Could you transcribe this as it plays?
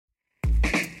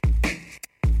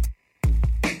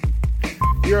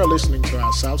You are listening to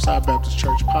our Southside Baptist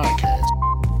Church podcast.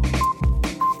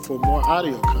 For more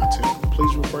audio content,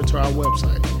 please refer to our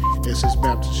website,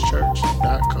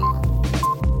 ssbaptistchurch.com.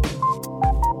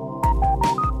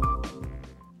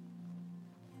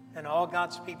 And all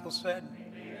God's people said,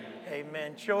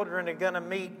 Amen. Children are going to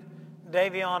meet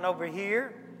Davion over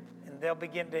here, and they'll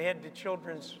begin to head to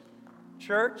Children's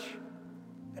Church.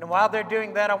 And while they're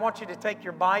doing that, I want you to take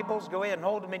your Bibles, go ahead and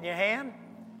hold them in your hand,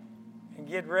 and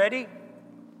get ready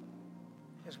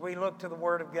as we look to the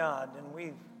Word of God. And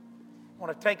we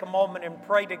want to take a moment and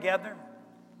pray together,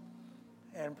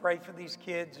 and pray for these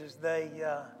kids as they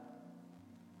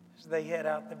head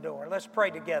out the door. Let's pray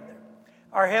together.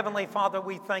 Our Heavenly Father,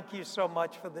 we thank you so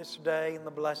much for this day and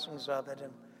the blessings of it.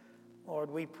 And Lord,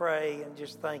 we pray and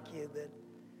just thank you that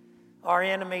our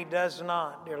enemy does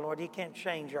not, dear Lord, he can't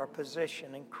change our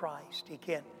position in Christ. He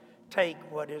can't take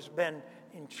what has been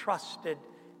entrusted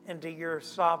into your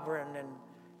sovereign and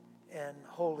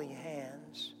holy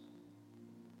hands.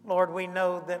 Lord, we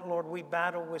know that, Lord, we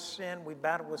battle with sin, we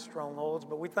battle with strongholds,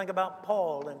 but we think about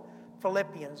Paul in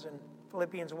Philippians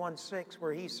 1:6,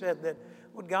 where he said that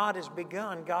what God has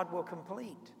begun, God will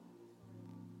complete.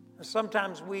 And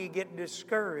sometimes we get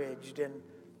discouraged and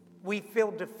we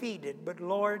feel defeated, but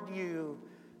Lord, you,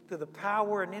 through the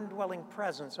power and indwelling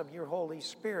presence of your Holy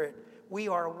Spirit, we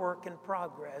are a work in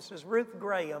progress. As Ruth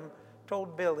Graham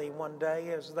told Billy one day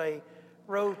as they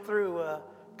rode through a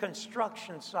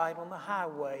construction site on the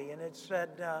highway, and it said,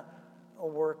 a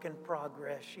work in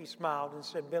progress. She smiled and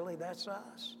said, Billy, that's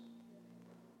us.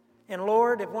 And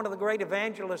Lord, if one of the great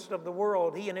evangelists of the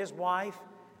world, he and his wife,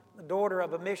 the daughter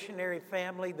of a missionary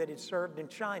family that had served in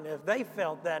China, if they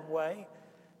felt that way,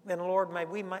 then Lord, may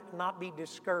we might not be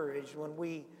discouraged when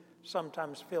we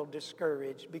sometimes feel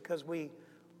discouraged, because we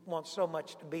want so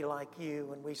much to be like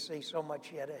you and we see so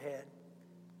much yet ahead.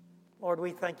 Lord,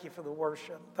 we thank you for the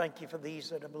worship. Thank you for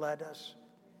these that have led us.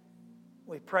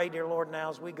 We pray, dear Lord, now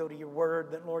as we go to your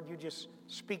word, that, Lord, you just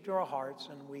speak to our hearts,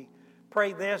 and we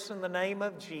pray this in the name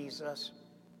of Jesus.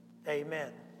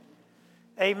 Amen.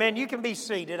 Amen. You can be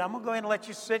seated. I'm going to go ahead and let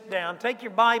you sit down. Take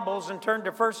your Bibles and turn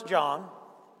to 1 John.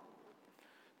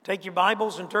 Take your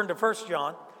Bibles and turn to 1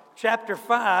 John chapter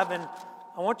 5. And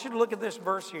I want you to look at this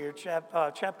verse here,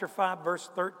 chapter 5, verse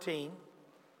 13.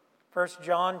 1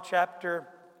 John chapter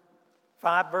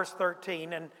 5, verse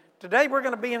 13. And today we're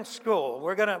going to be in school.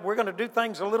 We're going to do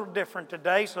things a little different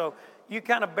today, so you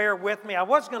kind of bear with me. I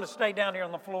was going to stay down here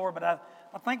on the floor, but I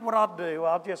think what I'll do,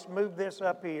 I'll just move this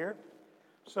up here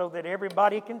so that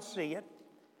everybody can see it.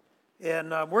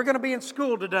 And we're going to be in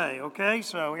school today, okay?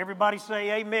 So everybody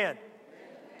say amen.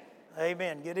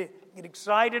 Amen. Get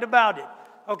excited about it.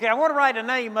 Okay, I want to write a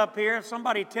name up here.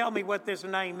 Somebody tell me what this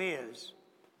name is.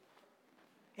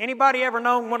 Anybody ever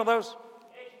known one of those?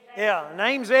 Yeah,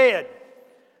 name's Ed.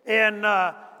 And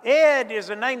Ed is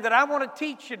a name that I want to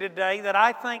teach you today that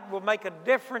I think will make a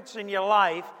difference in your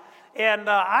life. And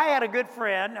I have a good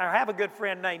friend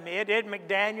named Ed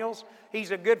McDaniels.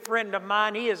 He's a good friend of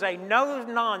mine. He is a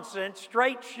no-nonsense,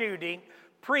 straight-shooting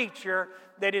preacher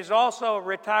that is also a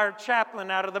retired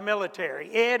chaplain out of the military.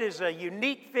 Ed is a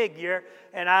unique figure,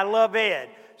 and I love Ed.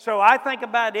 So I think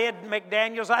about Ed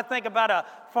McDaniels. I think about a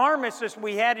pharmacist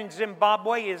we had in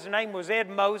Zimbabwe. His name was Ed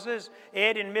Moses.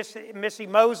 Ed and Missy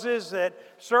Moses that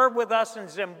served with us in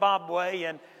Zimbabwe.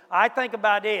 And I think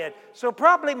about Ed. So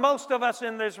probably most of us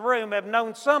in this room have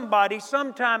known somebody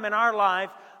sometime in our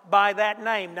life by that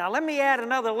name. Now let me add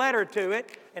another letter to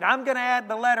it, and I'm going to add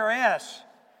the letter S.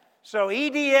 So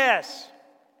EDS.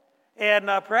 And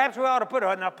perhaps we ought to put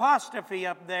an apostrophe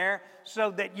up there so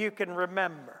that you can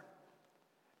remember.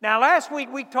 Now, last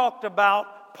week we talked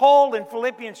about Paul in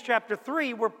Philippians chapter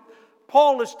 3, where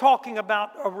Paul is talking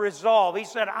about a resolve. He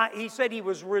said he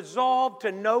was resolved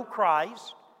to know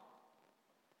Christ.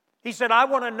 He said, I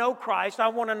want to know Christ. I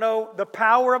want to know the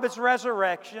power of his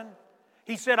resurrection.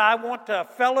 He said, I want to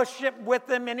fellowship with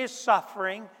him in his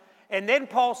suffering. And then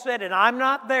Paul said, and I'm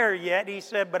not there yet. He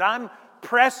said, but I'm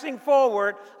pressing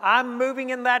forward. I'm moving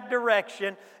in that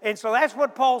direction. And so that's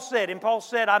what Paul said. And Paul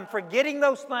said, I'm forgetting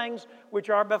those things which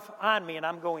are behind me, and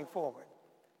I'm going forward.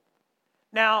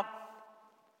 Now,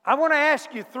 I want to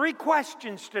ask you 3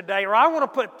 questions today, or I want to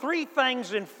put 3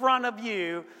 things in front of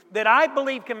you that I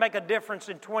believe can make a difference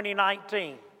in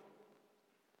 2019.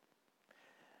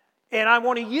 And I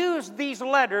want to use these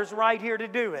letters right here to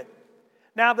do it.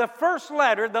 Now, the first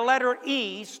letter, the letter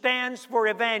E, stands for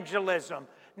evangelism.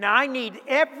 Now, I need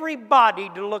everybody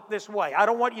to look this way. I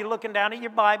don't want you looking down at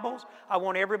your Bibles. I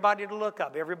want everybody to look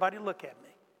up. Everybody look at me.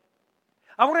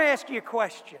 I want to ask you a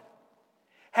question.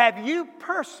 Have you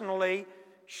personally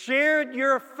shared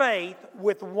your faith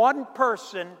with one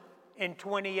person in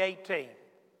 2018?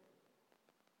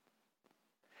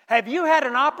 Have you had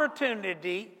an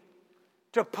opportunity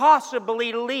to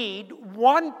possibly lead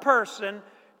one person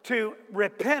to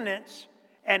repentance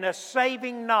and a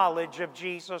saving knowledge of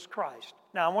Jesus Christ?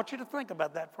 Now, I want you to think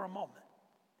about that for a moment.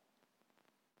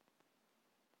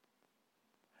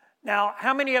 Now,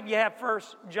 how many of you have 1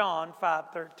 John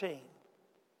 5:13?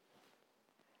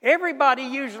 Everybody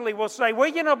usually will say, well,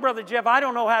 you know, Brother Jeff, I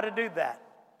don't know how to do that.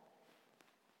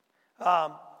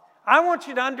 I want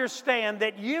you to understand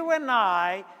that you and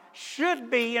I should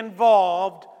be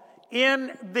involved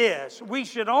in this. We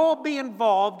should all be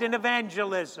involved in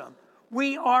evangelism.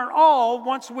 We are all,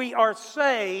 once we are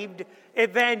saved,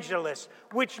 evangelists,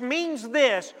 which means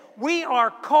this: we are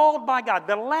called by God.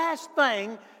 The last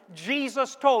thing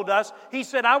Jesus told us, He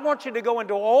said, I want you to go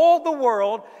into all the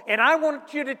world and I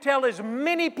want you to tell as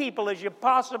many people as you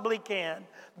possibly can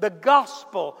the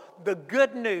gospel, the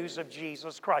good news of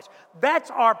Jesus Christ.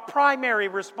 That's our primary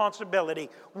responsibility.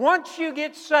 Once you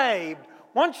get saved,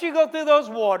 once you go through those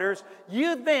waters,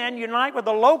 you then unite with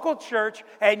the local church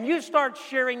and you start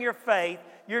sharing your faith.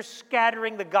 You're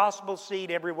scattering the gospel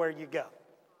seed everywhere you go.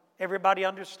 Everybody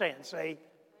understand? Say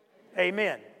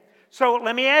amen. So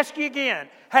let me ask you again,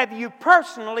 have you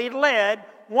personally led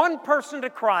one person to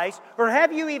Christ, or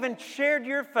have you even shared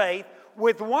your faith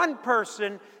with one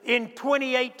person in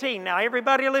 2018? Now,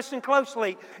 everybody listen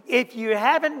closely. If you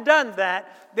haven't done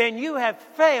that, then you have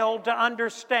failed to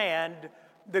understand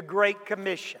the Great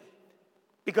Commission.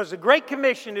 Because the Great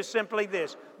Commission is simply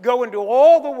this: go into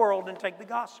all the world and take the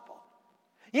gospel.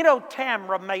 You know,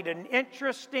 Tamra made an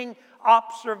interesting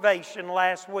observation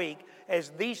last week as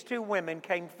these two women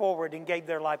came forward and gave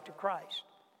their life to Christ.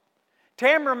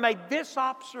 Tamra made this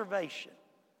observation.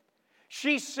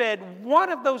 She said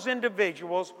one of those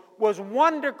individuals was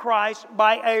won to Christ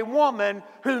by a woman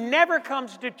who never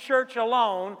comes to church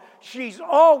alone. She's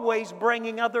always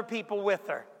bringing other people with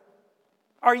her.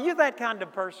 Are you that kind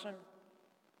of person?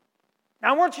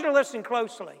 Now, I want you to listen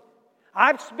closely.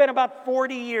 I've spent about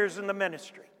 40 years in the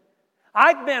ministry.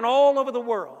 I've been all over the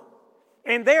world.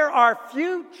 And there are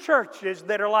few churches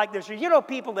that are like this. You know,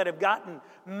 people that have gotten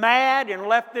mad and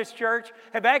left this church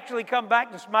have actually come back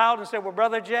and smiled and said, well,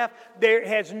 Brother Jeff, there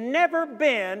has never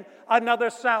been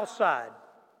another Southside.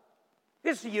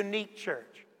 This is a unique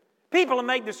church. People have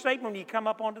made the statement when you come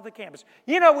up onto the campus.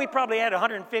 You know, we probably had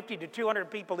 150 to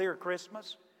 200 people here at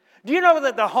Christmas. Do you know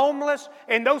that the homeless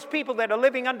and those people that are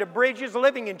living under bridges,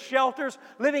 living in shelters,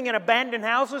 living in abandoned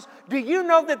houses, do you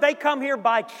know that they come here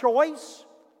by choice?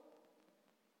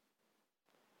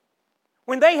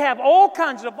 When they have all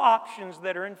kinds of options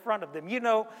that are in front of them. You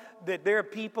know that there are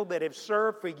people that have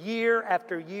served for year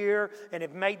after year and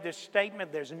have made this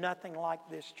statement, there's nothing like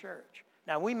this church.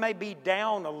 Now, we may be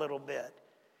down a little bit,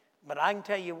 but I can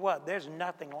tell you what, there's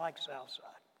nothing like Southside.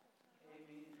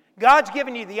 God's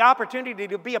given you the opportunity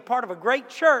to be a part of a great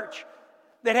church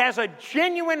that has a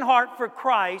genuine heart for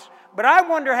Christ, but I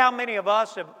wonder how many of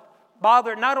us have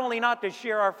bothered not only not to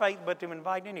share our faith, but to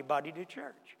invite anybody to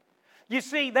church. You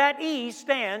see, that E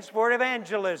stands for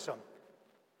evangelism.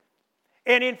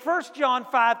 And in 1 John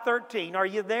 5:13, are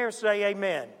you there? Say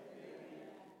amen.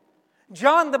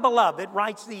 John the Beloved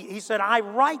writes, he said, I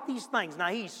write these things. Now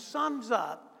he sums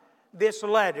up this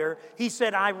letter. He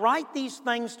said, I write these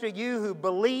things to you who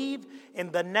believe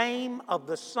in the name of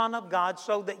the Son of God,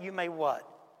 so that you may what?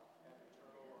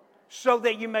 So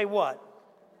that you may what?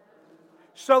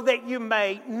 So that you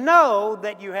may know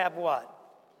that you have what?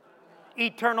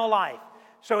 Eternal life.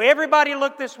 So everybody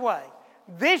look this way.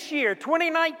 This year,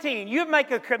 2019, you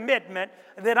make a commitment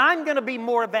that I'm going to be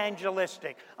more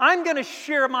evangelistic. I'm going to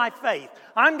share my faith.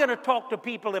 I'm going to talk to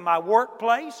people in my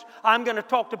workplace. I'm going to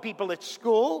talk to people at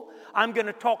school. I'm going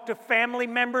to talk to family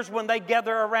members when they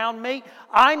gather around me.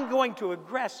 I'm going to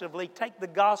aggressively take the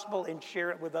gospel and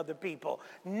share it with other people.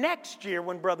 Next year,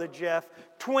 when Brother Jeff,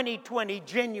 2020,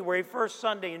 January, first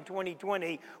Sunday in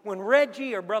 2020, when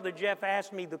Reggie or Brother Jeff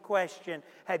asked me the question,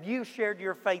 have you shared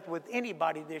your faith with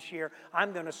anybody this year?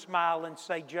 I'm going to smile and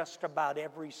say just about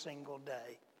every single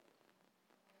day.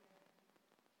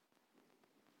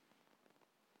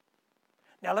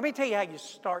 Now, let me tell you how you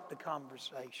start the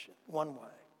conversation. One way.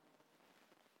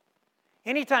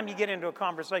 Anytime you get into a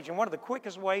conversation, one of the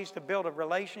quickest ways to build a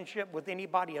relationship with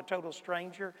anybody, a total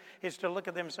stranger, is to look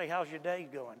at them and say, how's your day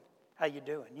going? How you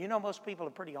doing? You know, most people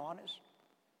are pretty honest.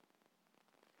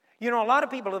 You know, a lot of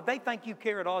people, if they think you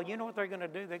care at all, you know what they're going to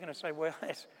do? They're going to say, well,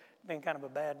 it's been kind of a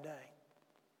bad day.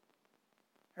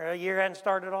 Or a year hadn't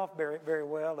started off very, very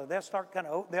well. Or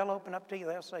they'll open up to you.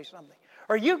 They'll say something.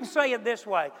 Or you can say it this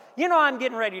way. You know, I'm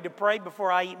getting ready to pray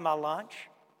before I eat my lunch.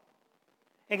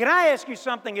 And can I ask you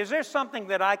something? Is there something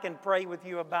that I can pray with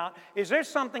you about? Is there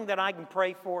something that I can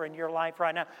pray for in your life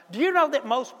right now? Do you know that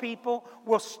most people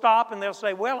will stop and they'll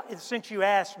say, well, since you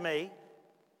asked me,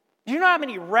 do you know how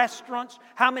many restaurants,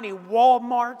 how many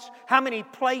Walmarts, how many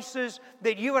places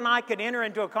that you and I could enter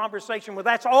into a conversation with?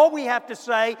 That's all we have to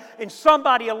say, and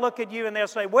somebody will look at you and they'll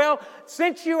say, well,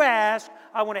 since you asked,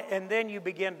 I want to, and then you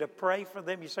begin to pray for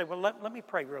them. You say, well, let me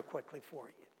pray real quickly for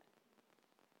you.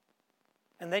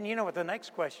 And then you know what the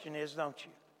next question is, don't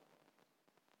you?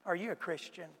 Are you a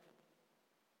Christian?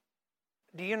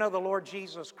 Do you know the Lord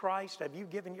Jesus Christ? Have you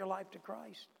given your life to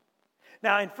Christ?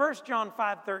 Now, in 1 John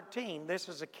 5:13, this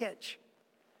is a catch.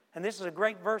 And this is a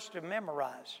great verse to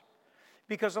memorize.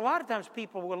 Because a lot of times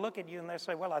people will look at you and they'll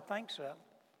say, well, I think so.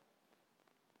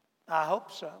 I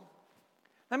hope so.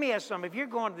 Let me ask something. If you're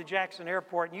going to the Jackson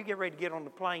Airport and you get ready to get on the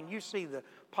plane, you see the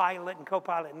pilot and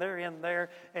co-pilot, and they're in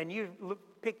there, and you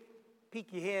peek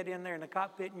your head in there in the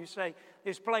cockpit and you say,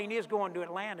 this plane is going to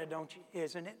Atlanta, don't you?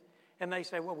 Isn't it? And they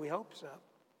say, well, we hope so.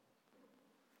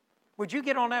 Would you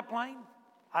get on that plane?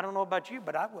 I don't know about you,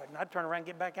 but I wouldn't. I'd turn around and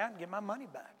get back out and get my money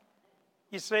back.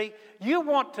 You see, you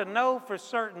want to know for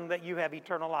certain that you have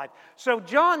eternal life. So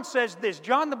John says this,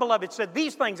 John the Beloved said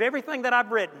these things, everything that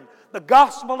I've written, the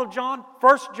Gospel of John,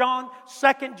 1 John,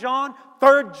 2 John,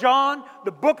 3 John,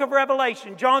 the book of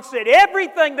Revelation. John said,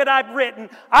 everything that I've written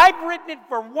it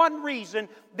for one reason,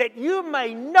 that you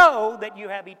may know that you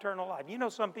have eternal life. You know,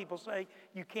 some people say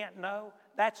you can't know.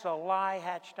 That's a lie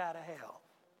hatched out of hell.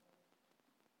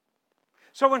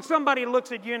 So when somebody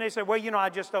looks at you and they say, well, you know, I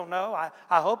just don't know.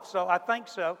 I hope so. I think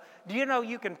so. Do you know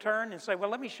you can turn and say, well,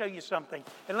 let me show you something.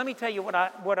 And let me tell you what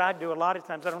I do a lot of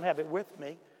times. I don't have it with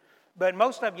me. But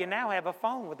most of you now have a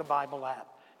phone with the Bible app.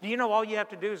 Do you know all you have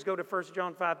to do is go to 1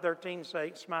 John 5:13 and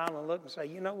say, smile and look and say,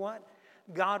 you know what?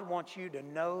 God wants you to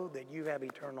know that you have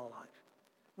eternal life.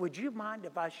 Would you mind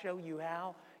if I show you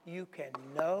how you can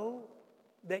know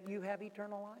that you have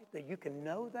eternal life? That you can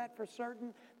know that for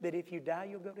certain? That if you die,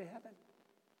 you'll go to heaven?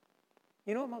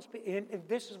 You know what most people, and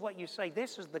this is what you say,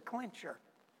 this is the clincher.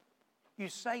 You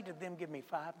say to them, give me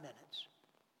 5 minutes.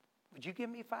 Would you give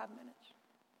me 5 minutes?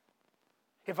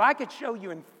 If I could show you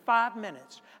in 5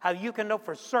 minutes how you can know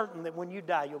for certain that when you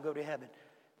die you'll go to heaven,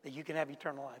 that you can have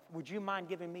eternal life, would you mind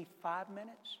giving me 5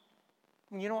 minutes?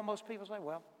 And you know what most people say?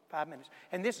 Well, 5 minutes.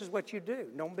 And this is what you do.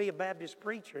 Don't be a Baptist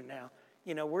preacher now.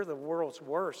 You know, we're the world's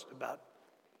worst about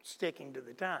sticking to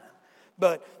the time.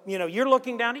 But, you know, you're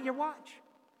looking down at your watch.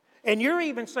 And you're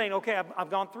even saying, okay,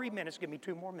 I've gone 3 minutes, give me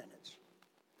 2 more minutes.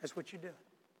 That's what you do.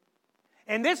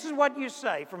 And this is what you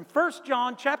say from 1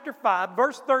 John chapter 5,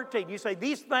 verse 13. You say,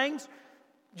 these things,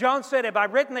 John said, have I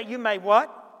written that you may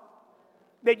what?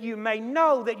 That you may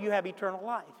know that you have eternal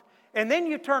life. And then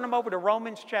you turn them over to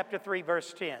Romans chapter 3,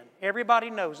 verse 10.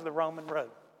 Everybody knows the Roman road.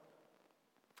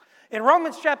 In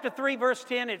Romans chapter 3, verse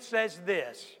 10, it says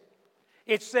this.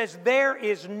 It says, there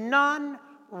is none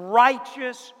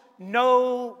righteous,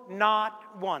 no,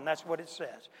 not one. That's what it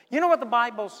says. You know what the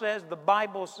Bible says? The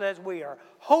Bible says we're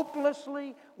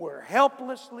helplessly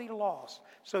lost.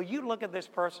 So you look at this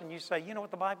person, you say, you know what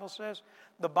the Bible says?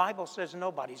 The Bible says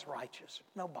nobody's righteous.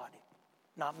 Nobody.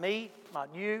 Not me,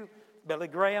 not you, Billy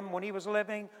Graham when he was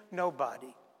living.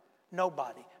 Nobody.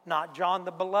 Nobody. Not John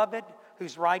the Beloved,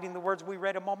 who's writing the words we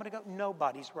read a moment ago.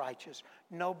 Nobody's righteous.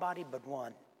 Nobody but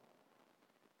one.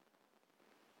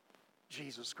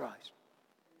 Jesus Christ.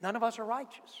 None of us are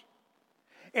righteous.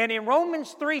 And in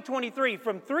Romans 3:23,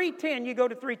 from 3:10 you go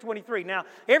to 3:23. Now,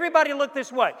 everybody look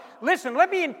this way. Listen, let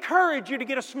me encourage you to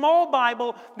get a small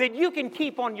Bible that you can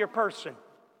keep on your person.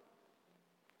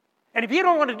 And if you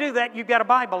don't want to do that, you've got a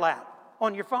Bible app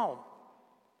on your phone.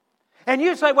 And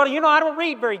you say, well, you know, I don't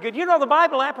read very good. You know the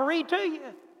Bible app will read to you.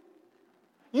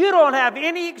 You don't have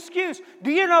any excuse. Do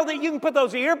you know that you can put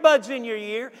those earbuds in your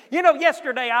ear? You know,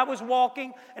 yesterday I was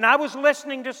walking and I was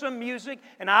listening to some music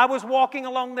and I was walking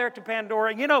along there to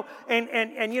Pandora. You know,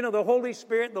 and you know, the Holy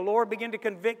Spirit, the Lord began to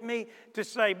convict me to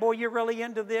say, boy, you're really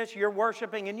into this, you're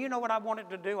worshiping. And you know what I wanted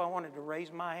to do? I wanted to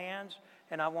raise my hands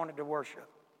and I wanted to worship.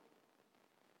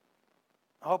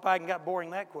 I hope I got boring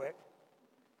that quick.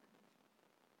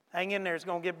 Hang in there, it's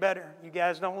going to get better. You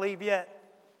guys don't leave yet.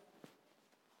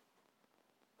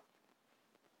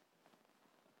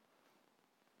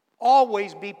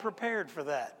 Always be prepared for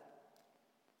that.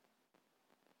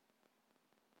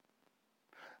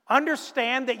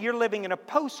 Understand that you're living in a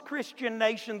post-Christian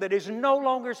nation that is no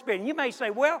longer spiritual. You may say,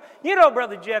 well, you know,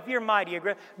 Brother Jeff, you're mighty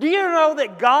aggressive. Do you know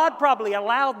that God probably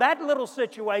allowed that little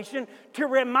situation to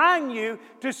remind you,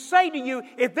 to say to you,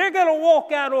 if they're going to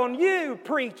walk out on you,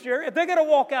 preacher, if they're going to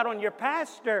walk out on your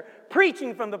pastor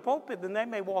preaching from the pulpit, then they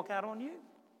may walk out on you.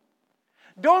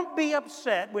 Don't be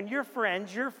upset when your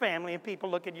friends, your family, and people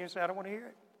look at you and say, I don't want to hear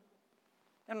it.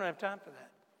 I don't have time for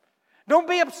that. Don't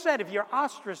be upset if you're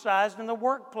ostracized in the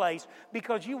workplace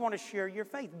because you want to share your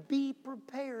faith. Be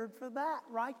prepared for that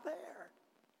right there.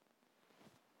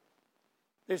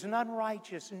 There's none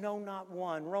righteous, no, not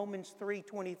one. Romans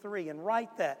 3:23, and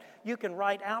write that. You can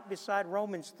write out beside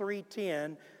Romans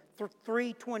 3:10,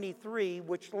 3:23,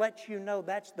 which lets you know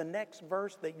that's the next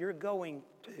verse that you're going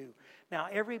to. Now,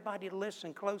 everybody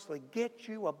listen closely. Get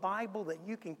you a Bible that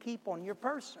you can keep on your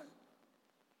person.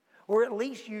 Or at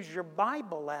least use your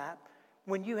Bible app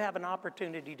when you have an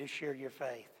opportunity to share your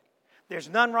faith. There's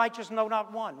none righteous, no,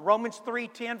 not one. Romans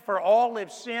 3:10, for all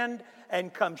have sinned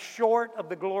and come short of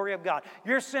the glory of God.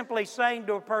 You're simply saying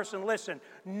to a person, listen,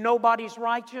 nobody's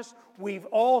righteous. We've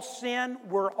all sinned.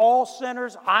 We're all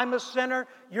sinners. I'm a sinner.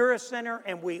 You're a sinner.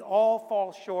 And we all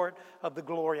fall short of the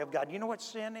glory of God. You know what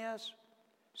sin is?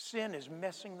 Sin is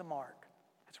missing the mark.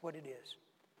 That's what it is.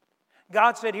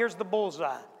 God said, here's the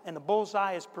bullseye, and the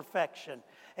bullseye is perfection.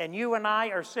 And you and I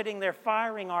are sitting there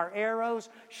firing our arrows,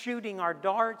 shooting our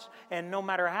darts, and no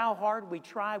matter how hard we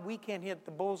try, we can't hit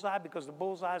the bullseye because the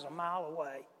bullseye is a mile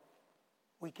away.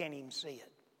 We can't even see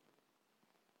it.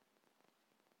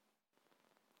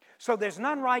 So there's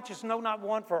none righteous, no, not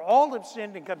one, for all have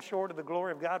sinned and come short of the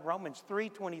glory of God. Romans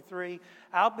 3:23.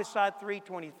 Out beside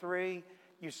 3:23,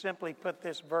 you simply put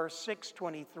this verse,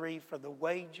 6:23, for the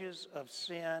wages of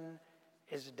sin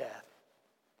is death.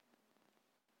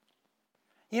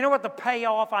 You know what the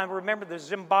payoff, I remember the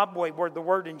Zimbabwe word, the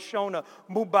word in Shona,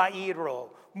 mubairo.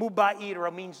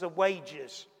 Mubairo means the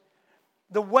wages.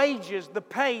 The wages, the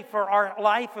pay for our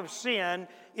life of sin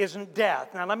isn't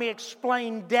death. Now let me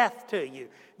explain death to you.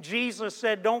 Jesus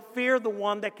said, don't fear the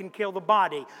one that can kill the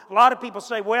body. A lot of people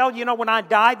say, well, you know, when I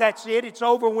die, that's it. It's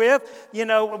over with. You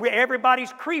know,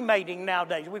 everybody's cremating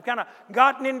nowadays. We've kind of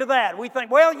gotten into that. We think,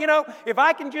 well, you know, if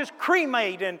I can just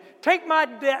cremate and take my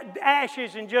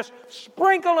ashes and just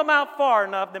sprinkle them out far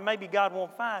enough, then maybe God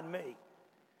won't find me.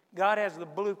 God has the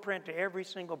blueprint to every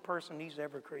single person He's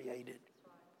ever created.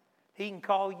 He can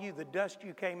call you the dust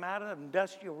you came out of and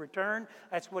dust you'll return.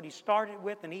 That's what He started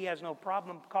with, and He has no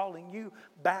problem calling you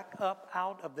back up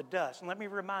out of the dust. And let me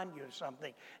remind you of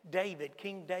something. David,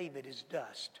 King David, is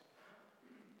dust.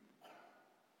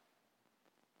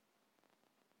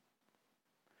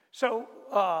 So,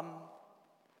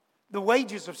 the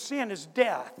wages of sin is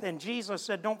death. And Jesus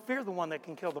said, don't fear the one that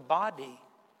can kill the body.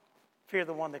 Fear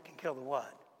the one that can kill the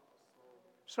what?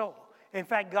 Soul. In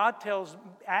fact, God tells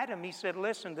Adam, He said,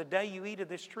 listen, the day you eat of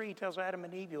this tree, He tells Adam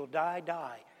and Eve, you'll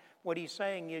die. What He's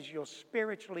saying is you'll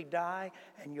spiritually die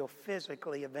and you'll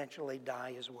physically eventually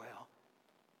die as well.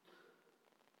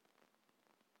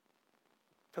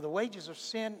 For the wages of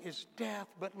sin is death,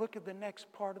 but look at the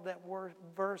next part of that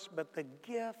verse, but the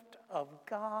gift of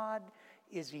God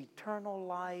is eternal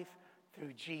life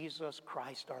through Jesus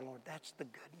Christ our Lord. That's the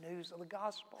good news of the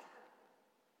gospel.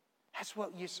 That's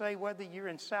what you say whether you're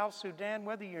in South Sudan,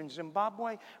 whether you're in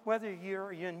Zimbabwe, whether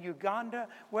you're in Uganda,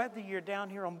 whether you're down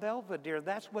here on Belvedere.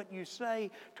 That's what you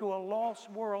say to a lost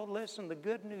world. Listen, the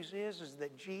good news is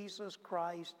that Jesus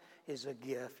Christ is a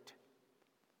gift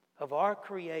of our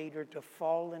Creator to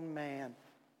fallen man.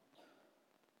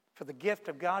 For the gift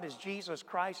of God is Jesus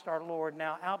Christ our Lord.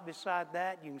 Now, out beside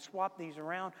that, you can swap these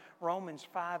around. Romans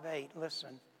 5:8.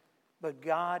 Listen. But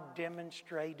God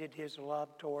demonstrated His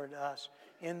love toward us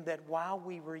in that while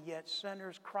we were yet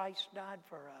sinners, Christ died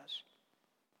for us.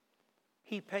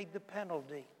 He paid the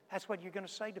penalty. That's what you're going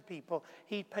to say to people.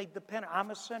 He paid the penalty.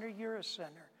 I'm a sinner, you're a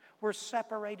sinner. We're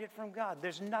separated from God.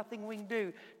 There's nothing we can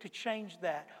do to change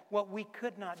that. What we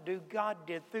could not do, God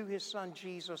did through His Son,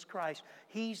 Jesus Christ.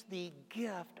 He's the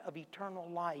gift of eternal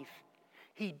life.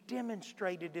 He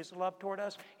demonstrated His love toward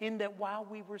us in that while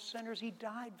we were sinners, He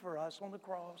died for us on the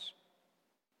cross.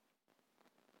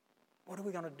 What are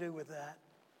we going to do with that?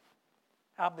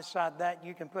 Out beside that,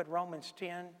 you can put Romans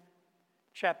 10,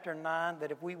 chapter 9,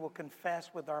 that if we will confess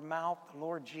with our mouth the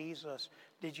Lord Jesus.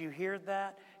 Did you hear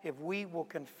that? If we will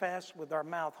confess with our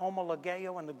mouth,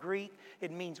 homologeo in the Greek,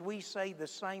 it means we say the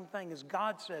same thing as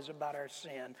God says about our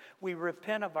sin. We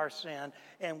repent of our sin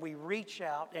and we reach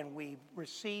out and we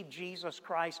receive Jesus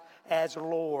Christ as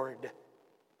Lord,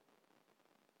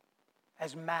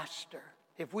 as Master.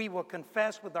 If we will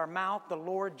confess with our mouth the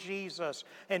Lord Jesus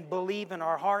and believe in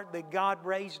our heart that God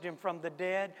raised Him from the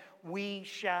dead, we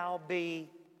shall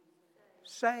be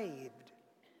saved.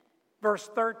 Verse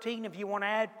 13, if you want to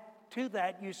add to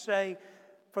that, you say,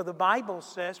 for the Bible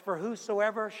says, for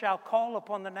whosoever shall call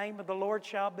upon the name of the Lord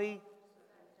shall be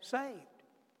saved.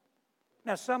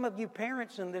 Now, some of you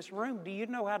parents in this room, do you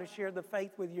know how to share the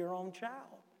faith with your own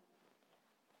child?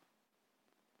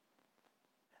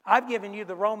 I've given you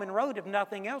the Roman road, if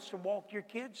nothing else, to walk your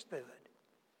kids through it.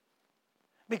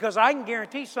 Because I can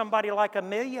guarantee somebody like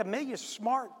Amelia's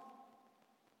smart.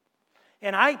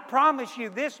 And I promise you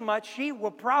this much, she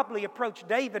will probably approach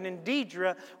David and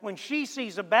Deidre when she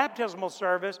sees a baptismal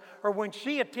service or when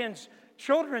she attends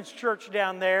children's church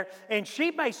down there, and she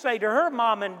may say to her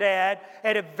mom and dad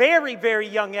at a very, very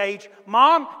young age,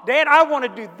 Mom, Dad, I want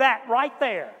to do that right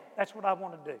there. That's what I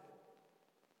want to do.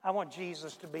 I want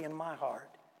Jesus to be in my heart.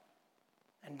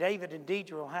 And David and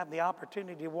Deidre will have the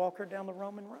opportunity to walk her down the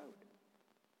Roman road.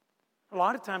 A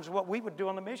lot of times what we would do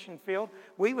on the mission field,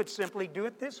 we would simply do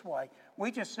it this way. We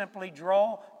just simply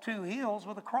draw two hills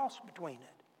with a cross between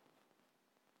it.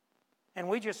 And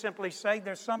we just simply say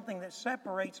there's something that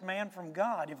separates man from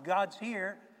God. If God's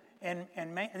here and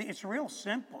man, it's real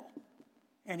simple.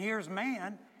 And here's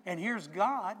man and here's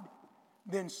God,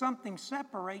 then something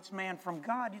separates man from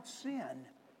God. It's sin.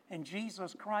 And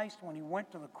Jesus Christ, when He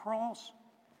went to the cross,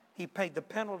 He paid the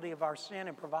penalty of our sin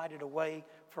and provided a way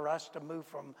for us to move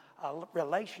from a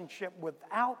relationship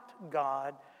without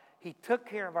God. He took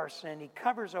care of our sin. He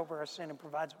covers over our sin and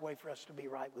provides a way for us to be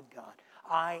right with God.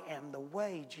 I am the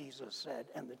way, Jesus said,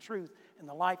 and the truth and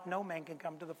the life. No man can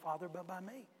come to the Father but by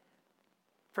me.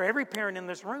 For every parent in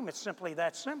this room, it's simply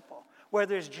that simple.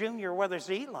 Whether it's Junior, whether it's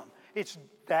Elam, it's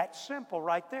that simple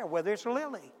right there. Whether it's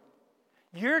Lily.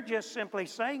 You're just simply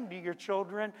saying to your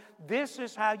children, this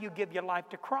is how you give your life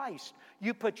to Christ.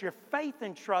 You put your faith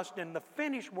and trust in the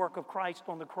finished work of Christ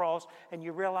on the cross, and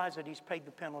you realize that He's paid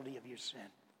the penalty of your sin.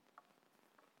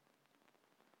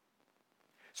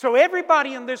 So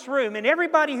everybody in this room, and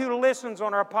everybody who listens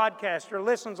on our podcast or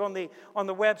listens on the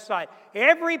website,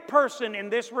 every person in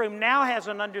this room now has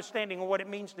an understanding of what it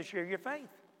means to share your faith.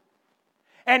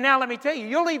 And now let me tell you,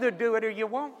 you'll either do it or you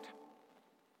won't.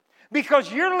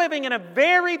 Because you're living in a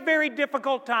very, very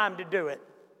difficult time to do it.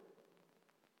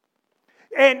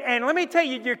 And let me tell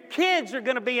you, your kids are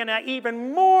going to be in an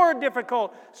even more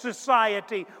difficult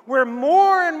society where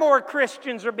more and more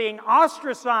Christians are being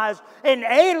ostracized and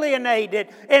alienated,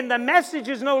 and the message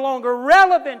is no longer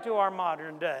relevant to our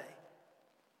modern day.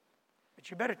 But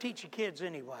you better teach your kids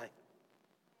anyway.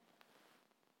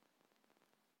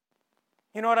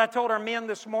 You know what I told our men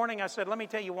this morning? I said, let me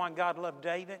tell you why God loved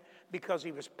David. Because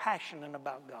he was passionate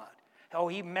about God. Oh,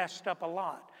 he messed up a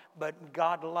lot. But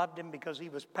God loved him because he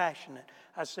was passionate.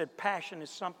 I said, passion is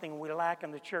something we lack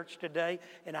in the church today.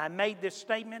 And I made this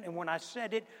statement, and when I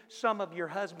said it, some of your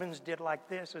husbands did like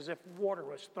this, as if water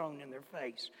was thrown in their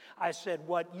face. I said,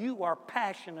 what you are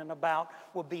passionate about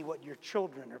will be what your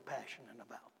children are passionate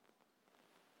about.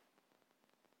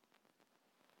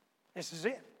 This is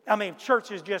it. I mean,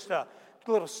 church is just a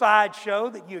little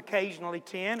sideshow that you occasionally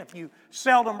attend. If you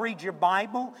seldom read your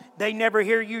Bible, they never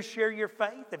hear you share your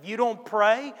faith. If you don't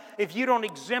pray, if you don't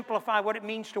exemplify what it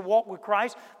means to walk with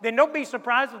Christ, then don't be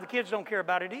surprised if the kids don't care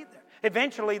about it either.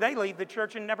 Eventually, they leave the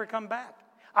church and never come back.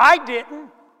 I didn't.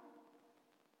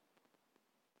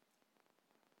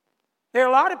 There are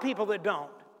a lot of people that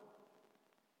don't.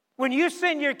 When you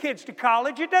send your kids to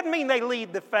college, it doesn't mean they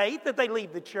leave the faith, that they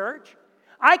leave the church.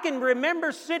 I can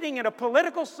remember sitting in a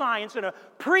political science and a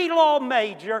pre-law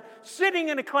major, sitting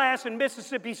in a class in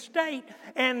Mississippi State,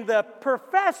 and the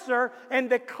professor and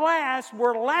the class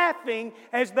were laughing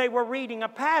as they were reading a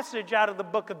passage out of the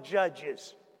book of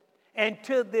Judges. And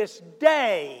to this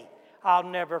day, I'll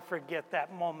never forget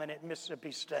that moment at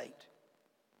Mississippi State.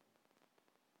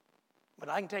 But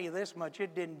I can tell you this much,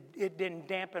 it didn't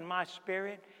dampen my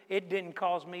spirit. It didn't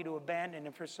cause me to abandon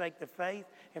and forsake the faith.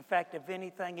 In fact, if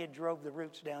anything, it drove the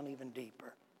roots down even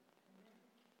deeper.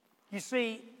 You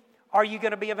see, are you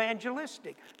going to be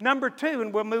evangelistic? Number 2,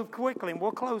 and we'll move quickly, and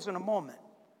we'll close in a moment.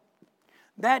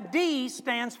 That D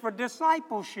stands for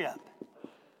discipleship.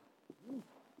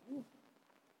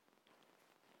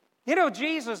 You know,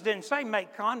 Jesus didn't say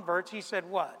make converts. He said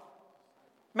what?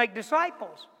 Make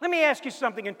disciples. Let me ask you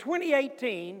something. In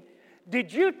 2018,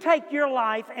 did you take your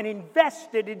life and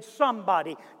invest it in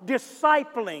somebody,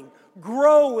 discipling,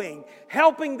 growing,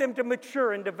 helping them to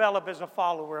mature and develop as a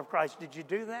follower of Christ? Did you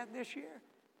do that this year?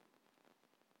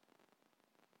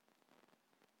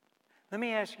 Let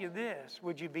me ask you this.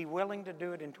 Would you be willing to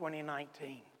do it in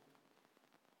 2019?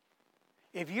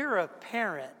 If you're a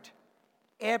parent,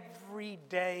 every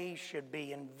day should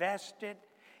be invested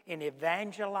in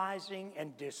evangelizing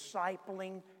and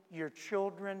discipling your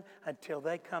children until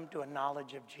they come to a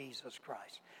knowledge of Jesus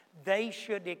Christ. They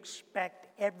should expect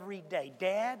every day.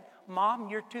 Dad, Mom,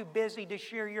 you're too busy to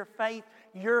share your faith.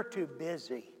 You're too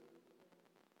busy.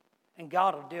 And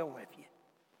God will deal with you.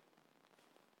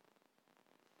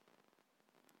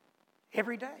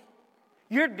 Every day.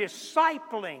 You're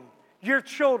discipling your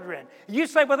children. You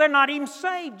say, well, they're not even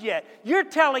saved yet. You're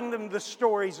telling them the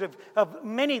stories of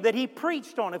many that he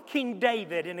preached on, of King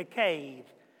David in a cave.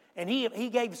 And he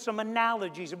gave some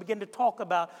analogies and began to talk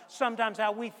about sometimes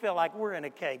how we feel like we're in a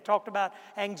cave. Talked about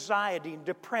anxiety and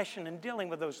depression and dealing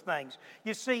with those things.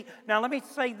 You see, now let me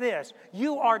say this.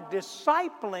 You are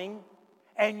discipling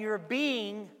and you're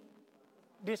being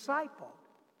discipled.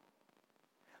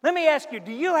 Let me ask you,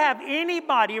 do you have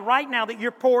anybody right now that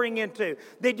you're pouring into,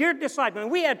 that you're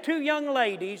discipling? We had 2 young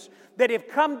ladies that have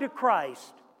come to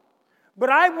Christ. But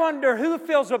I wonder who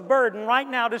feels a burden right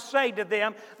now to say to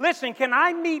them, listen, can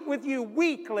I meet with you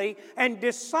weekly and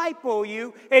disciple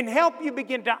you and help you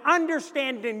begin to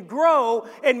understand and grow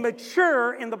and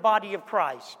mature in the body of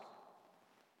Christ?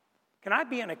 Can I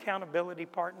be an accountability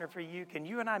partner for you? Can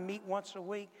you and I meet once a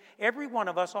week? Every one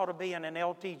of us ought to be in an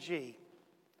LTG,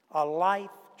 a life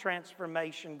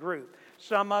transformation group.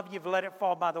 Some of you have let it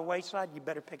fall by the wayside. You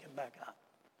better pick it back up.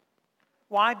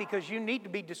 Why? Because you need to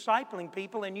be discipling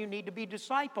people and you need to be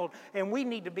discipled. And we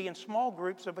need to be in small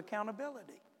groups of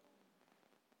accountability.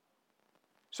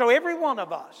 So every one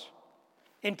of us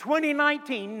in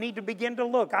 2019 need to begin to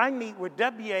look. I meet with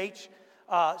WH,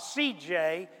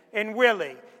 CJ, and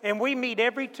Willie. And we meet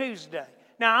every Tuesday.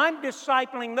 Now I'm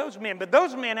discipling those men. But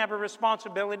those men have a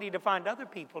responsibility to find other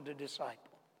people to disciple.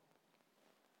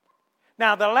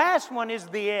 Now the last one is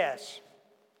the S.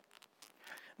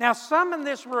 Now some in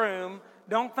this room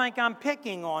don't think I'm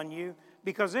picking on you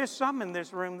because there's some in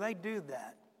this room, they do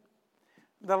that.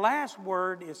 The last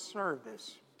word is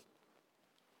service.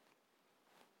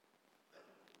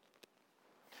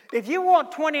 If you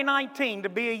want 2019 to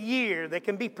be a year that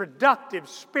can be productive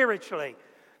spiritually,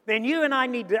 then you and I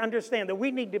need to understand that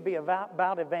we need to be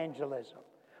about evangelism.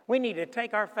 We need to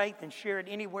take our faith and share it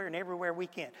anywhere and everywhere we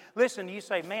can. Listen, you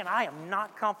say, man, I am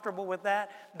not comfortable with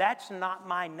that. That's not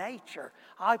my nature.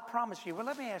 I promise you. Well,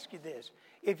 let me ask you this.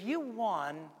 If you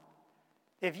won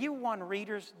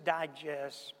Reader's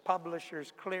Digest,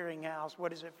 Publishers Clearinghouse,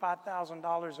 what is it,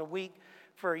 $5,000 a week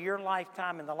for your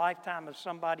lifetime and the lifetime of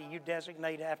somebody you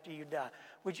designate after you die,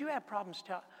 would you have problems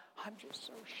telling, I'm just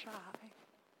so shy.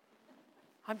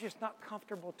 I'm just not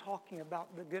comfortable talking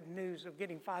about the good news of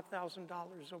getting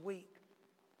 $5,000 a week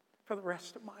for the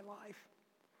rest of my life.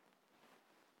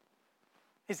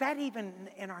 Is that even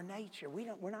in our nature?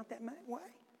 We're not that way.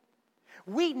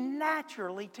 We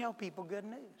naturally tell people good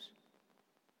news.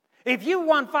 If you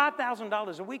won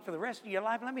 $5,000 a week for the rest of your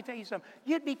life, let me tell you something.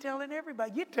 You'd be telling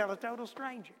everybody. You'd tell a total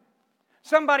stranger.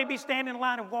 Somebody be standing in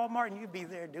line at Walmart and you'd be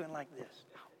there doing like this.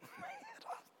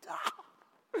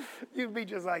 You'd be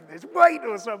just like this. Wait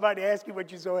till somebody asks you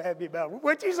what you're so happy about.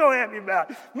 What you so happy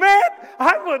about? Man,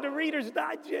 I won the Reader's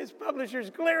Digest, Publishers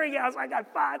Clearinghouse. I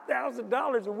got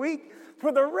 $5,000 a week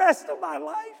for the rest of my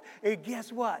life. And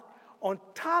guess what? On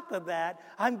top of that,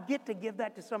 I get to give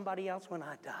that to somebody else when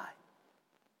I die.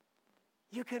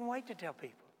 You couldn't wait to tell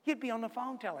people. You'd be on the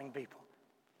phone telling people.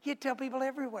 You'd tell people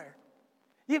everywhere.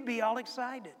 You'd be all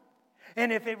excited.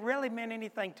 And if it really meant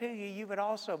anything to you, you would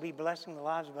also be blessing the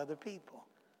lives of other people.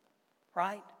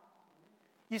 Right?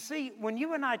 You see, when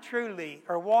you and I truly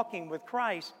are walking with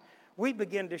Christ, we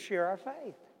begin to share our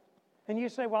faith. And you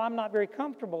say, well, I'm not very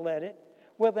comfortable at it.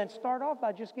 Well, then start off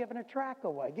by just giving a tract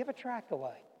away. Give a tract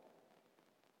away.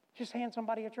 Just hand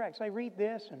somebody a tract. Say, read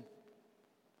this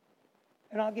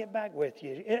and I'll get back with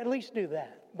you. At least do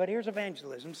that. But here's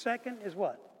evangelism. Second is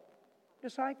what?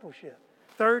 Discipleship.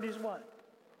 Third is what?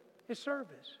 Is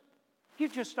service. You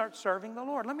just start serving the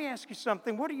Lord. Let me ask you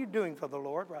something. What are you doing for the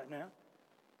Lord right now?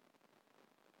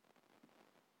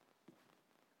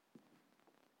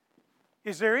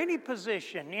 Is there any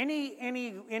position,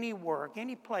 any work,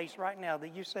 any place right now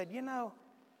that you said, in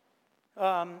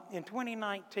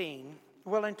 2019,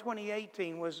 in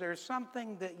 2018, was there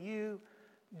something that you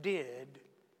did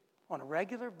on a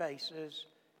regular basis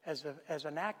as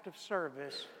an act of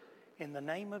service in the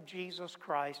name of Jesus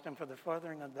Christ and for the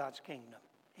furthering of God's kingdom?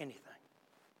 Anything.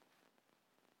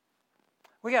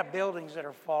 We got buildings that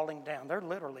are falling down. They're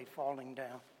literally falling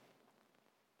down.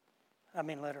 I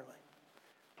mean, literally.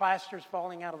 Plaster's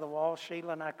falling out of the wall.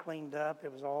 Sheila and I cleaned up.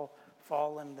 It was all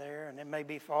falling there, and it may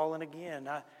be falling again.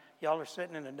 Y'all are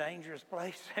sitting in a dangerous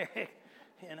place there,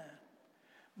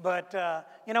 But,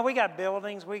 we got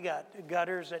buildings. We got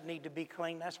gutters that need to be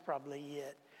cleaned. That's probably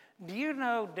it. Do you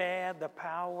know, Dad, the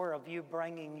power of you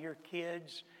bringing your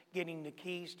kids, getting the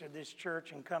keys to this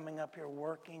church and coming up here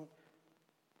working?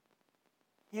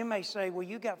 You may say, well,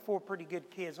 you got 4 pretty good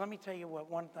kids. Let me tell you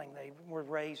what one thing they were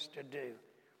raised to do.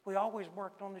 We always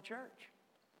worked on the church.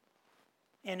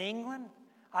 In England,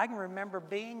 I can remember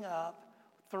being up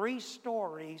 3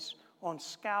 stories on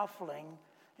scaffolding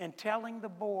and telling the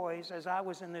boys, as I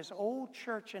was in this old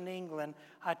church in England,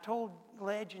 I told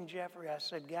Ledge and Jeffrey, I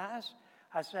said, guys,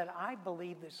 I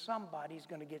believe that somebody's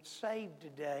going to get saved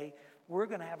today. We're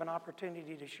going to have an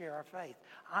opportunity to share our faith.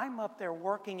 I'm up there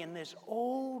working in this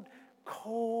old,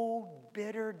 cold,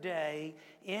 bitter day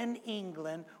in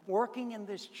England, working in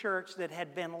this church that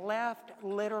had been left,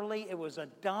 literally, it was a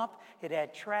dump. It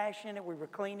had trash in it. We were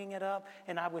cleaning it up,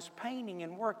 and I was painting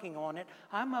and working on it.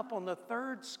 I'm up on the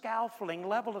third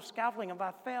level of scaffolding. If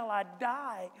I fell, I'd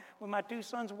die with my two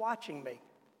sons watching me.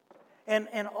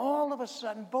 And all of a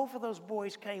sudden, both of those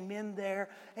boys came in there,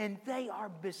 and they are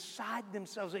beside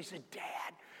themselves. They said,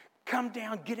 Dad, come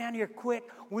down, get down here quick.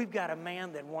 We've got a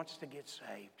man that wants to get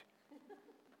saved.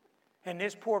 And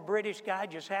this poor British guy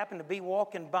just happened to be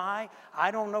walking by. I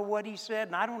don't know what he said,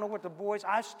 and I don't know what the boys,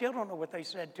 I still don't know what they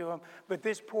said to him. But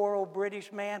this poor old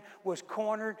British man was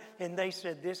cornered, and they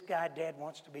said, this guy, Dad,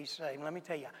 wants to be saved. And let me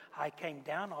tell you, I came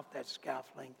down off that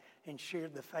scaffolding and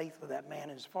shared the faith with that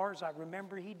man. And as far as I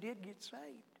remember, he did get saved.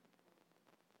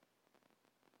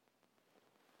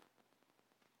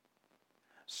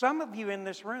 Some of you in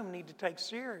this room need to take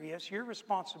serious your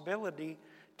responsibility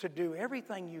to do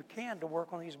everything you can to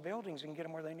work on these buildings and get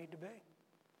them where they need to be.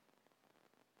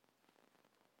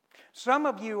 Some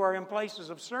of you are in places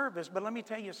of service, but let me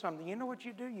tell you something. You know what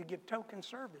you do? You give token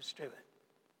service to it.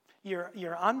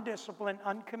 You're undisciplined,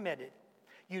 uncommitted.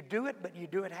 You do it, but you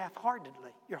do it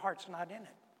half-heartedly. Your heart's not in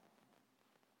it.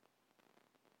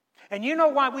 And you know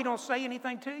why we don't say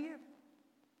anything to you?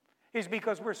 It's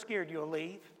because we're scared you'll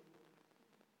leave.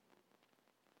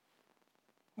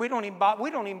 We don't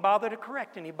even bother to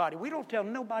correct anybody. We don't tell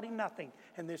nobody nothing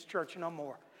in this church no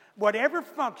more. Whatever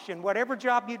function, whatever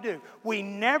job you do, we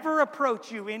never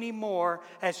approach you anymore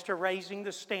as to raising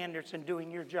the standards and doing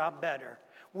your job better.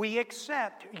 We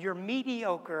accept your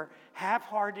mediocre,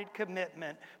 half-hearted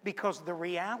commitment because the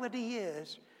reality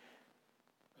is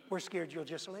we're scared you'll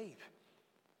just leave.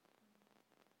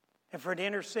 And for an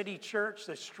inner city church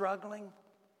that's struggling,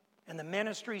 and the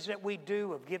ministries that we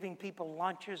do of giving people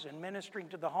lunches and ministering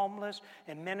to the homeless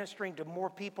and ministering to more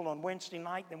people on Wednesday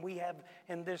night than we have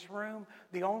in this room,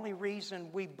 the only reason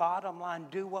we bottom line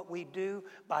do what we do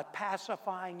by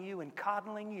pacifying you and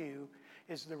coddling you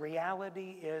is the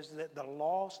reality is that the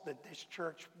loss that this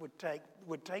church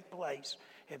would take place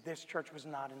if this church was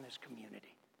not in this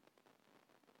community.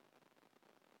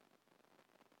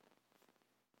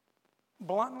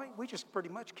 Bluntly, we just pretty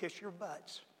much kiss your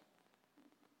butts.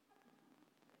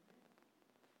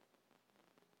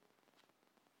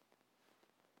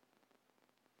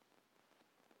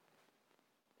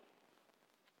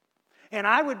 And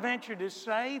I would venture to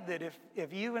say that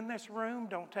if you in this room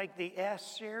don't take the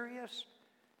S serious,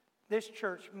 this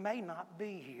church may not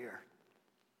be here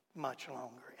much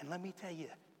longer. And let me tell you,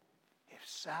 if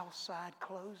Southside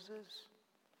closes,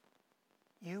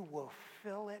 you will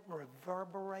feel it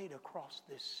reverberate across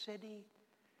this city,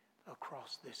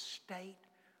 across this state,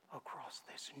 across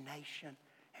this nation,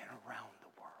 and around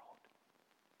the world.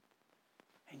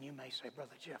 And you may say,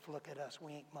 Brother Jeff, look at us,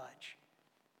 we ain't much.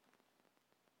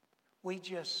 We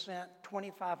just sent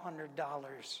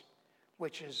 $2,500,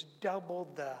 which is double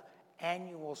the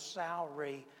annual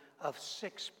salary of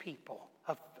 6 people,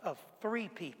 of 3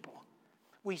 people.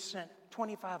 We sent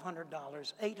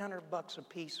 $2,500, $800 a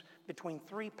piece between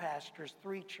 3 pastors,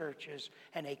 3 churches,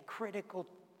 and a critical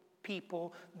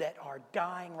people that are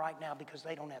dying right now because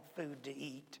they don't have food to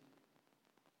eat.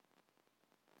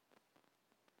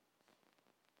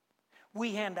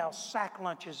 We hand out sack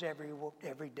lunches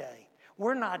every day.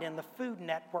 We're not in the Food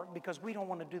Network because we don't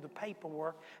want to do the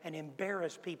paperwork and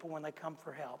embarrass people when they come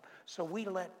for help. So we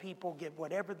let people get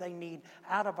whatever they need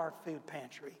out of our food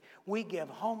pantry. We give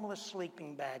homeless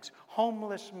sleeping bags,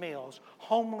 homeless meals,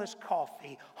 homeless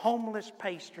coffee, homeless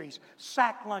pastries,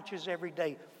 sack lunches every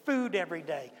day, food every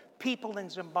day. People in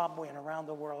Zimbabwe and around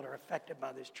the world are affected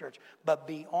by this church. But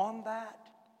beyond that,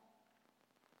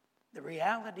 the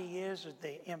reality is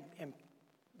that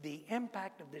the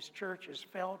impact of this church is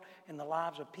felt in the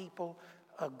lives of people.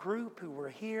 A group who were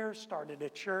here started a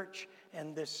church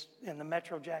in the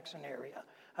Metro Jackson area.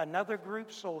 Another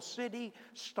group, Soul City,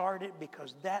 started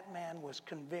because that man was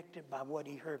convicted by what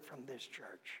he heard from this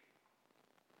church.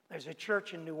 There's a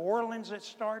church in New Orleans that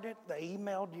started. They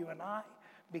emailed you and I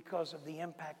because of the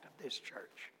impact of this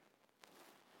church.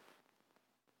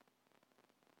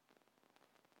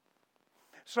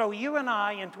 So you and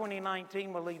I in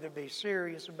 2019 will either be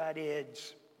serious about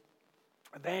EDS,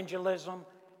 evangelism,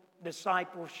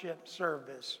 discipleship,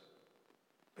 service,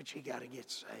 but you got to get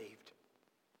saved.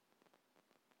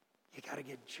 You got to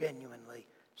get genuinely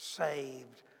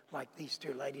saved like these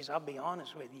 2 ladies. I'll be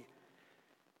honest with you.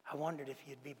 I wondered if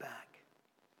you'd be back.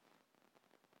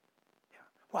 Yeah.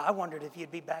 Well, I wondered if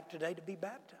you'd be back today to be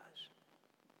baptized.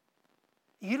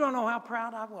 You don't know how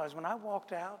proud I was when I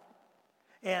walked out.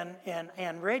 And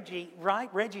Reggie,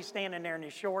 right? Reggie's standing there in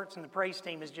his shorts, and the praise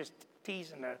team is just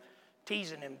teasing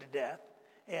him to death.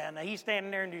 And he's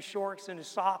standing there in his shorts and his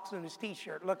socks and his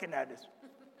T-shirt looking at us.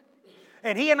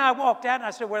 And he and I walked out, and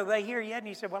I said, well, are they here yet? And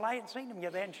he said, well, I hadn't seen them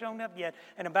yet. They hadn't shown up yet.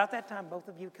 And about that time, both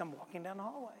of you come walking down the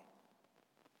hallway.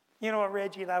 You know what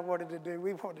Reggie and I wanted to do?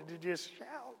 We wanted to just shout.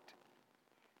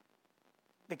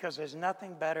 Because there's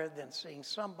nothing better than seeing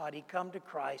somebody come to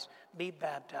Christ, be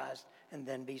baptized, and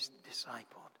then be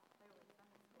discipled.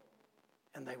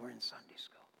 And they were in Sunday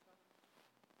school.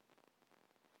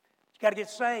 You got to get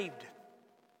saved.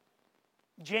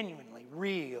 Genuinely,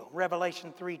 real.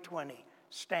 Revelation 3:20.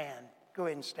 Stand. Go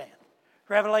ahead and stand.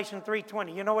 Revelation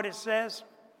 3:20. You know what it says?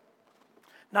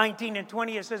 19 and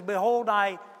 20, it says, behold,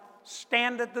 I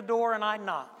stand at the door and I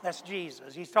knock. That's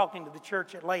Jesus. He's talking to the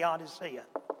church at Laodicea.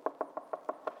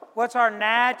 What's our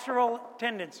natural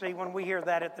tendency when we hear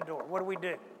that at the door? What do we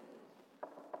do?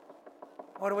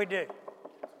 What do we do?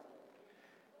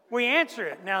 We answer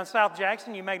it. Now in South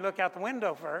Jackson, you may look out the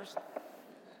window first.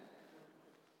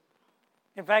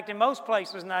 In fact, in most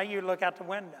places now, you look out the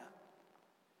window.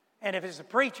 And if it's a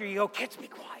preacher, you go, kids, be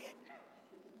quiet.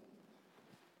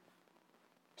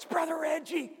 It's Brother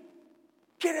Reggie.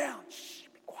 Get out. Shh,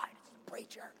 be quiet. It's the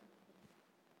preacher.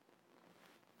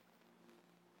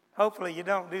 Hopefully you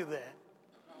don't do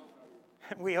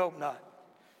that. We hope not.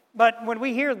 But when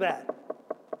we hear that,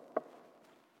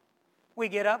 we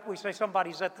get up, we say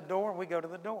somebody's at the door, and we go to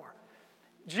the door.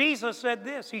 Jesus said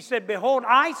this. He said, behold,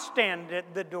 I stand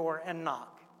at the door and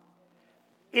knock.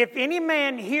 If any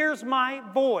man hears my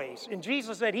voice, and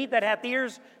Jesus said, he that hath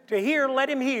ears to hear, let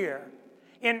him hear.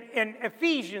 In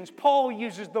Ephesians, Paul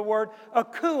uses the word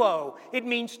akouo. It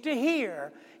means to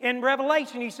hear. In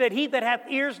Revelation, he said, he that hath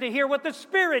ears to hear what the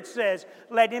Spirit says,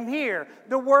 let him hear.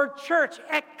 The word church,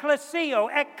 ekklesio,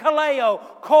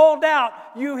 ekkaleo, called out,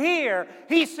 you hear.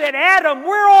 He said, Adam,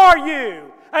 where are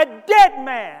you? A dead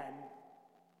man.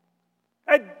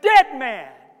 A dead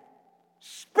man.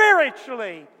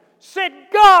 Spiritually said,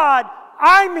 God,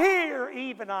 I'm here.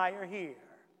 Even I are here.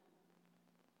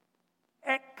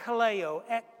 Ekkaleo,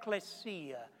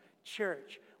 ekklesia,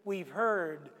 church. We've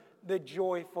heard the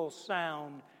joyful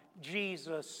sound,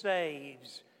 Jesus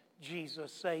saves,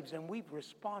 and we've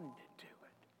responded to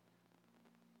it.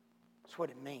 That's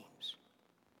what it means.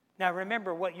 Now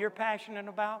remember, what you're passionate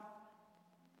about,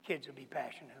 kids will be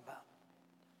passionate about.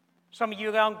 Some of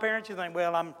you young parents, you think,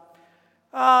 well,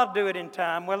 I'll do it in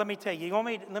time. Well, let me tell you,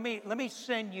 let me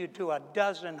send you to a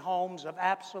dozen homes of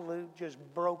absolute just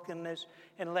brokenness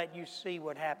and let you see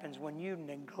what happens when you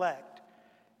neglect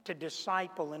to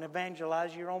disciple and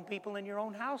evangelize your own people in your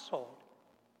own household.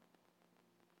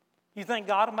 You think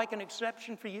God will make an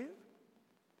exception for you?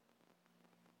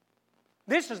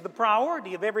 This is the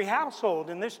priority of every household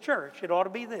in this church. It ought to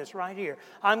be this right here.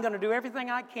 I'm going to do everything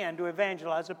I can to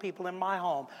evangelize the people in my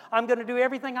home. I'm going to do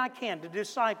everything I can to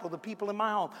disciple the people in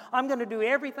my home. I'm going to do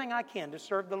everything I can to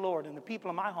serve the Lord, and the people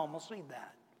in my home will see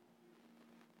that.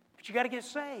 But you got to get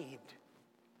saved.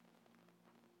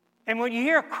 And when you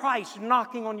hear Christ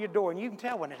knocking on your door, and you can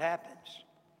tell when it happens.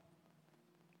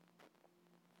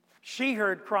 She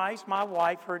heard Christ, my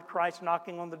wife heard Christ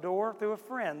knocking on the door through a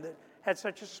friend that had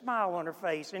such a smile on her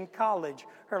face in college.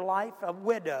 Her life, a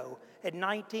widow at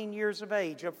 19 years of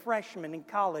age, a freshman in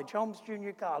college, Holmes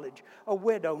Junior College, a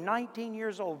widow, 19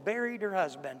 years old, buried her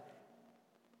husband,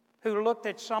 who looked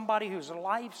at somebody whose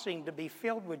life seemed to be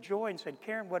filled with joy and said,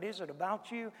 Karen, what is it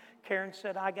about you? Karen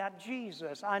said, I got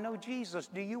Jesus. I know Jesus.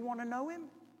 Do you want to know him?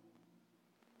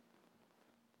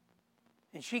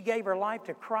 And she gave her life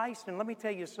to Christ. And let me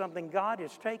tell you something. God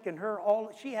has taken her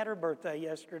all. She had her birthday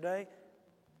yesterday.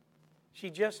 She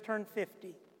just turned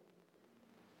 50.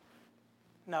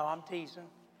 No, I'm teasing.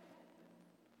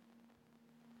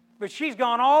 But she's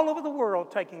gone all over the world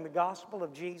taking the gospel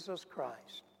of Jesus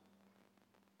Christ.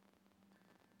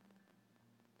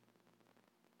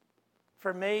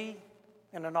 For me,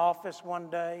 in an office one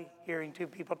day, hearing two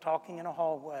people talking in a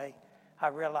hallway, I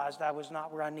realized I was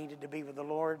not where I needed to be with the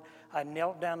Lord. I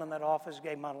knelt down in that office,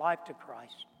 gave my life to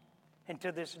Christ. And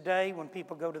to this day, when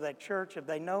people go to that church, if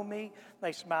they know me,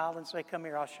 they smile and say, come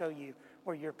here, I'll show you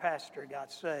where your pastor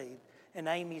got saved. In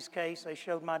Amy's case, they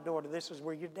showed my daughter, this is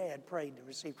where your dad prayed to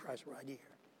receive Christ right here.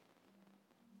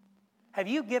 Have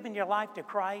you given your life to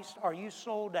Christ? Are you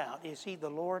sold out? Is he the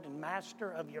Lord and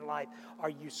master of your life? Are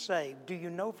you saved? Do you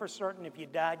know for certain if you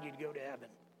died, you'd go to heaven?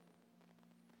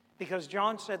 Because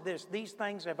John said this, these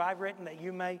things have I written that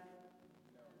you may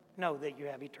know that you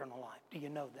have eternal life. Do you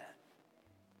know that?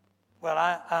 Well,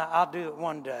 I'll do it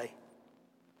one day.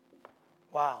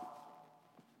 Wow.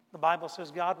 The Bible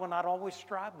says God will not always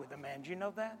strive with a man. Do you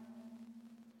know that?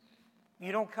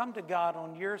 You don't come to God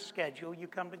on your schedule. You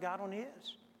come to God on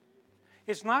His.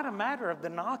 It's not a matter of the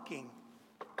knocking.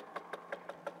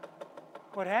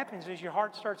 What happens is your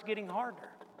heart starts getting harder.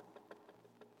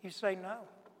 You say no.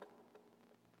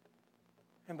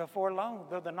 And before long,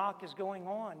 though the knock is going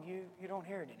on, you don't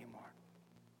hear it anymore.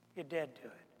 You're dead to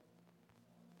it.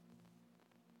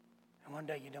 And one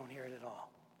day you don't hear it at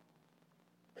all.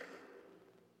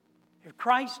 If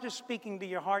Christ is speaking to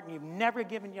your heart and you've never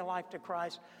given your life to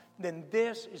Christ, then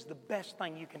this is the best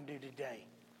thing you can do today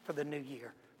for the new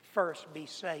year. First, be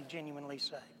saved, genuinely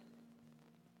saved.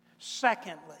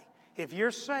 Secondly, if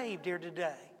you're saved here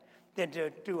today, then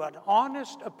to do an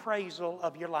honest appraisal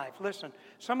of your life. Listen,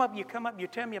 some of you come up and you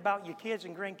tell me about your kids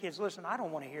and grandkids. Listen, I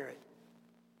don't want to hear it.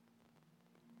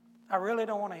 I really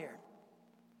don't want to hear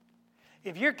it.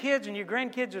 If your kids and your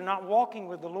grandkids are not walking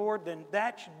with the Lord, then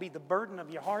that should be the burden of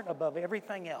your heart above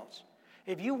everything else.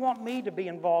 If you want me to be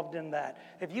involved in that,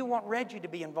 if you want Reggie to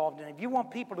be involved in it, if you want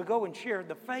people to go and share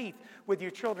the faith with your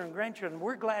children and grandchildren,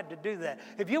 we're glad to do that.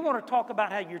 If you want to talk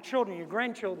about how your children, your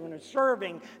grandchildren are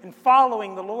serving and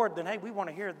following the Lord, then hey, we want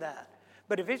to hear that.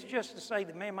 But if it's just to say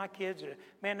that, man, my kids are,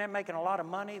 man, they're making a lot of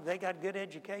money, they got good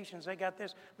educations, they got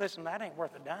this, listen, that ain't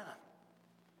worth a dime.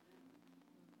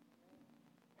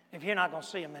 If you're not going to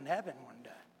see them in heaven one day.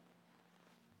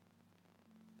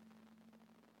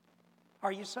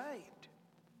 Are you saved?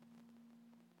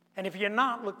 And if you're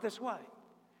not, look this way.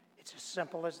 It's as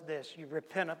simple as this. You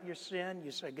repent of your sin.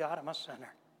 You say, God, I'm a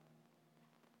sinner.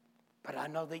 But I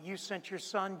know that you sent your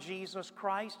Son, Jesus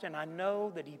Christ, and I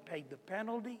know that He paid the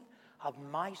penalty of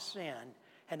my sin,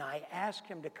 and I ask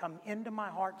Him to come into my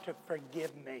heart to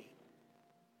forgive me,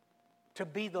 to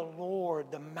be the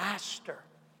Lord, the Master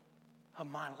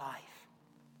of my life.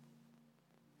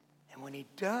 And when He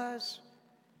does,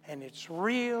 and it's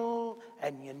real,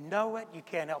 and you know it, you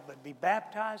can't help but be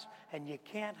baptized, and you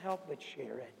can't help but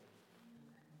share it.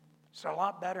 It's a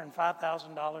lot better than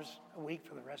 $5,000 a week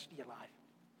for the rest of your life.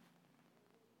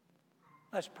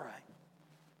 Let's pray.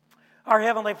 Our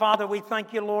Heavenly Father, we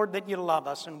thank you, Lord, that you love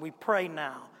us, and we pray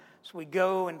now as we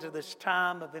go into this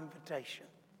time of invitation.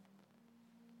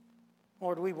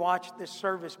 Lord, we watched this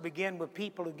service begin with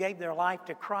people who gave their life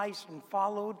to Christ and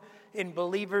followed in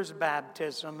believers'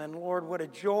 baptism. And Lord, what a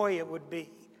joy it would be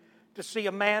to see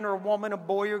a man or a woman, a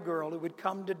boy or girl who would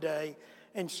come today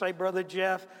and say, Brother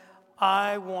Jeff,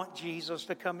 I want Jesus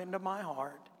to come into my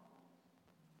heart.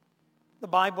 The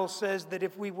Bible says that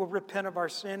if we will repent of our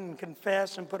sin and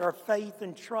confess and put our faith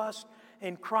and trust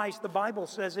in Christ, the Bible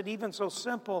says it even so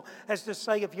simple as to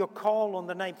say, if you'll call on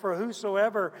the name, for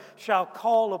whosoever shall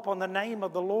call upon the name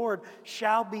of the Lord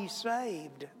shall be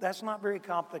saved. That's not very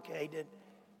complicated.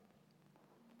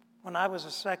 When I was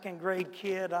a second grade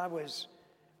kid, I was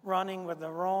running with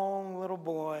the wrong little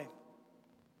boy.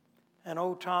 And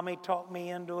old Tommy talked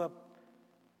me into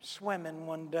swimming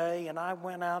one day, and I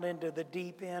went out into the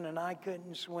deep end and I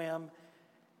couldn't swim,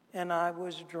 and I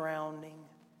was drowning.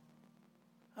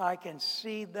 I can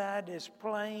see that as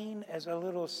plain as a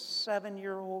little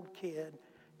 7-year-old kid,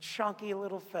 chunky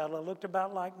little fella, looked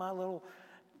about like my little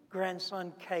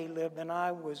grandson Caleb, and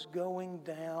I was going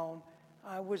down.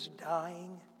 I was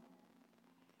dying.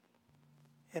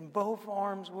 And both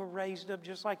arms were raised up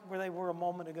just like where they were a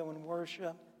moment ago in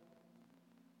worship.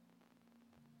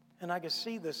 And I could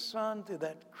see the sun through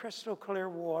that crystal clear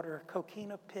water,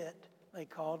 Coquina Pit, they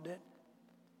called it,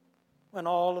 when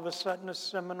all of a sudden a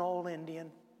Seminole Indian,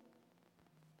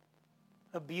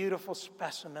 a beautiful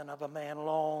specimen of a man,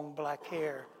 long black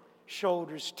hair,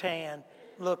 shoulders tan,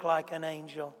 looked like an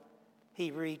angel.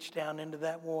 He reached down into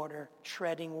that water,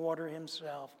 treading water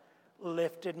himself,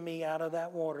 lifted me out of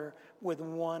that water with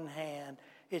one hand.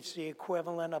 It's the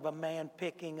equivalent of a man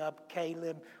picking up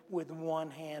Caleb with one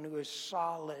hand, who is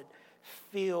solid,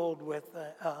 filled with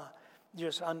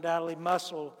just undoubtedly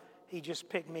muscle. He just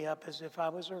picked me up as if I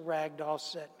was a rag doll,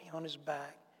 set me on his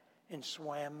back, and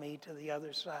swam me to the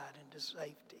other side into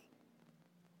safety.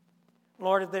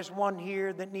 Lord, if there's one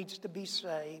here that needs to be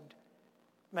saved,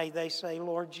 may they say,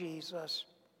 Lord Jesus,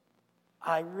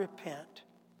 I repent.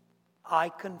 I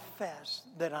confess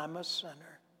that I'm a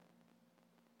sinner.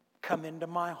 Come into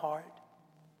my heart.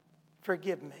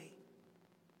 Forgive me.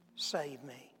 Save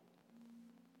me.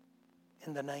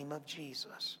 In the name of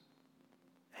Jesus.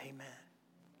 Amen.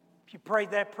 If you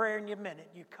prayed that prayer and you meant it,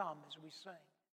 you come as we sing.